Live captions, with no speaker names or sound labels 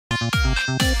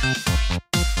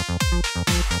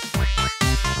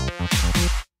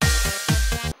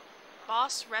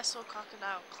Boss wrestle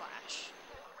crocodile clash.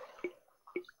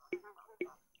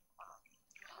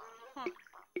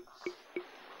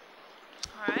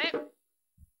 Alright.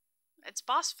 It's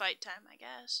boss fight time, I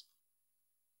guess.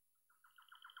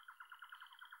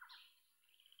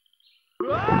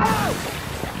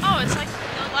 Oh, it's like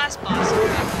the last boss.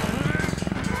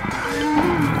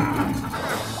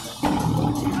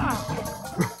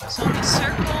 So the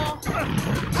circle,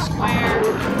 square,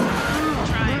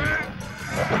 triangle,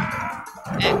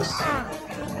 X.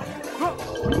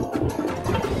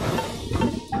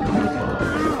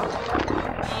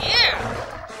 Yeah!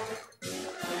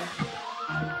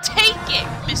 Take it,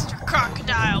 Mr.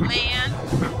 Crocodile Man!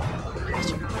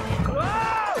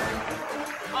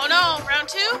 Oh no, round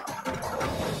two?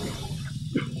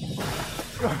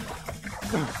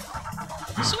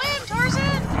 Swim,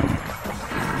 Tarzan!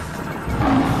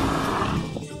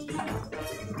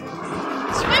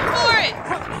 Swim for it!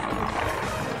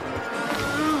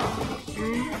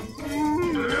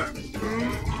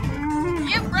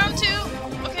 Yep, round two.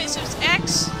 Okay, so it's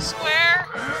X, square,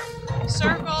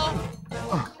 circle,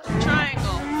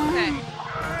 triangle. Okay.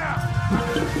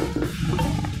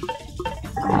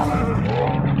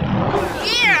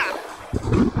 Yeah!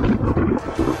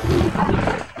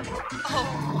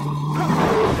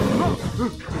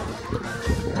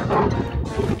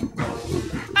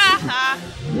 Haha!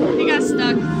 He got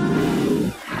stuck.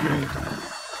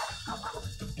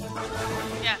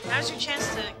 Yeah, now's your chance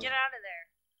to get out of there.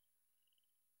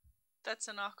 That's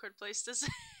an awkward place to say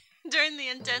during the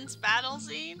intense battle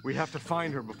scene. We have to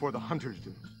find her before the hunters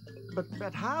do.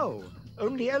 But how?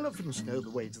 Only elephants know the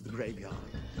way to the graveyard.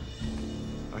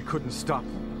 I couldn't stop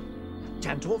them.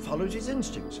 Tantor followed his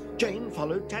instincts. Jane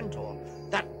followed Tantor.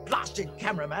 That blasted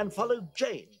cameraman followed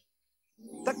Jane.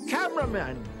 The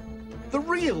cameraman! The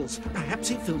reels! Perhaps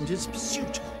he filmed his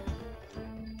pursuit.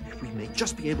 We may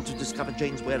just be able to discover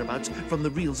Jane's whereabouts from the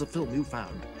reels of film you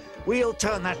found. We'll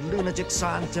turn that lunatic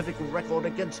scientific record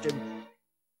against him.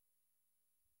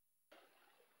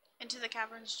 Into the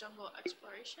Caverns Jungle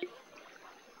Exploration?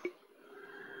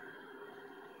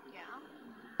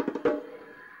 Yeah.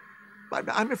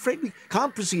 I'm afraid we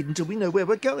can't proceed until we know where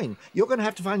we're going. You're going to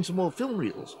have to find some more film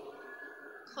reels.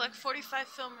 Collect 45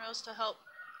 film reels to help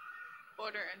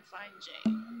order and find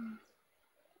Jane.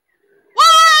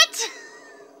 What?!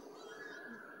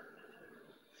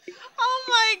 Oh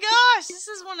my gosh, this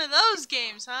is one of those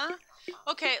games, huh?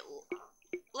 Okay,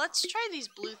 let's try these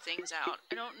blue things out.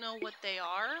 I don't know what they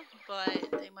are,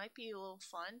 but they might be a little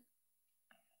fun.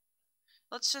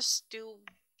 Let's just do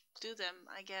them,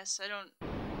 I guess. I don't...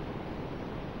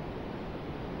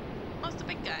 Oh, it's the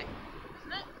big guy,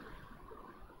 isn't it?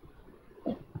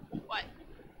 What?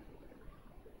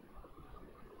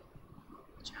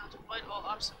 Child, avoid all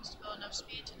obstacles to build enough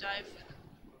speed to dive for the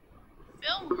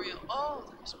film reel. Oh,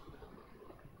 there's...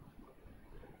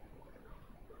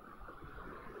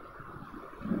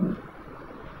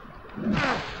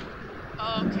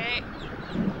 Okay.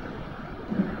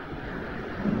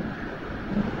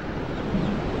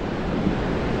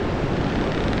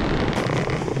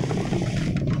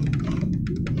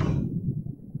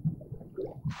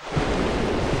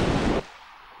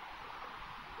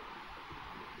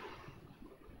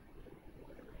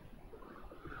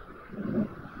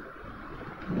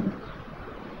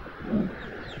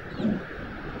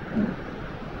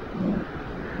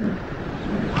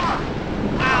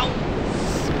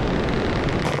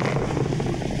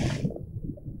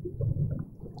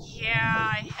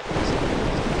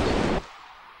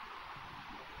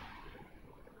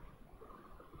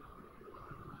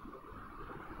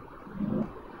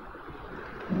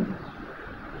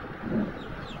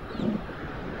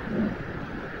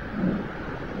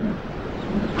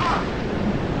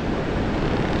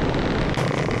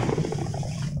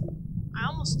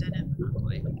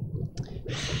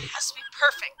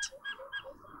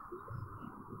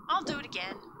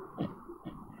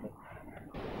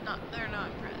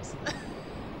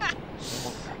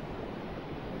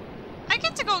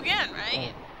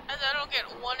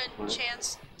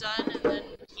 Chance done, and then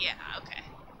yeah, okay.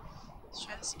 Let's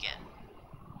try this again.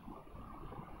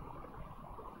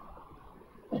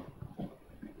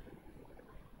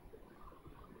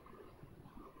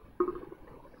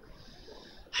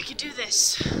 I can do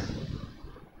this.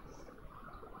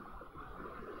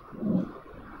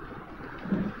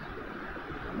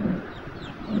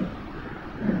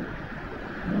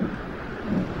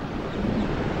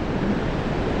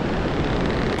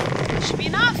 Should be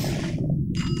enough.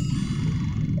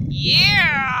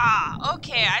 Yeah!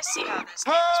 Okay, I see how this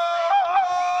game is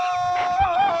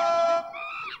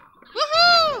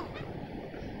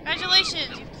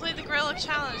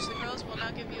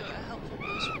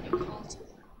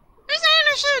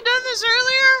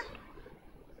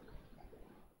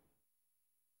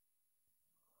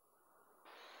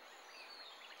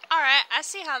Alright, I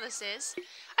see how this is.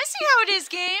 I see how it is,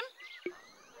 game!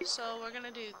 So we're gonna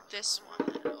do this one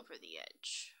over the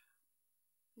edge.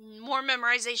 More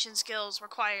memorization skills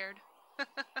required.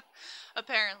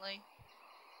 Apparently.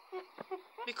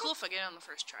 Be cool if I get it on the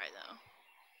first try, though.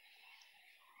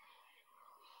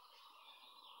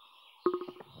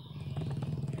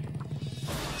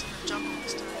 Jump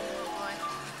this time, oh boy.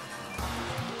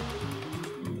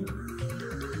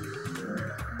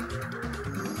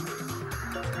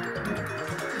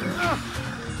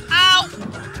 Ow!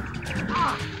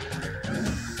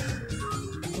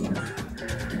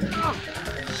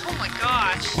 Oh my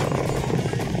gosh.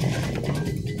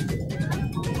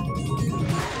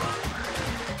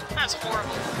 That's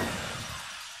horrible.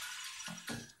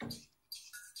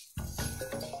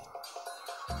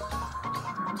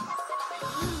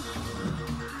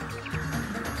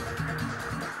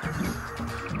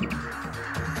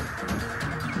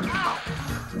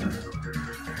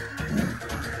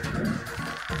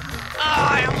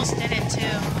 I almost did it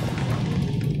too.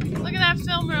 Look at that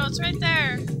film reel, it's right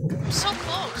there. I'm so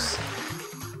close.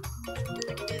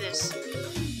 I can do this.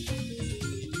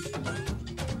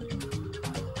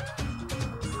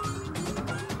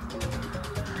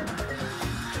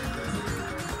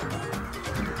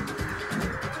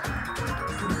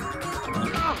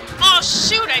 Oh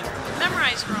shoot, I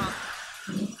memorized wrong.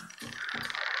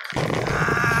 I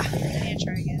need to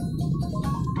try again.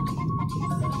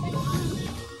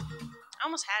 I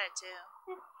almost had it too.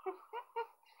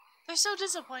 They're so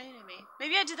disappointing in me.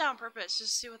 Maybe I did that on purpose,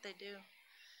 just to see what they do.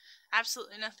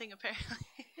 Absolutely nothing, apparently.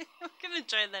 I'm gonna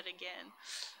try that again.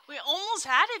 We almost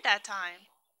had it that time.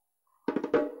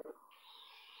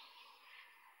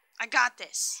 I got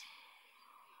this.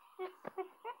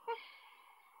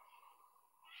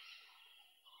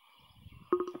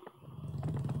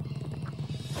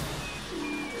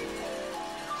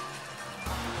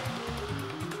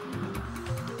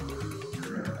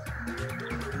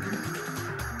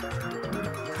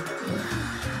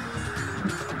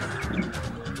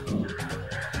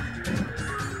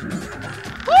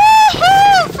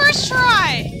 Woohoo! First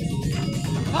try!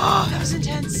 Oh, that was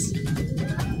intense.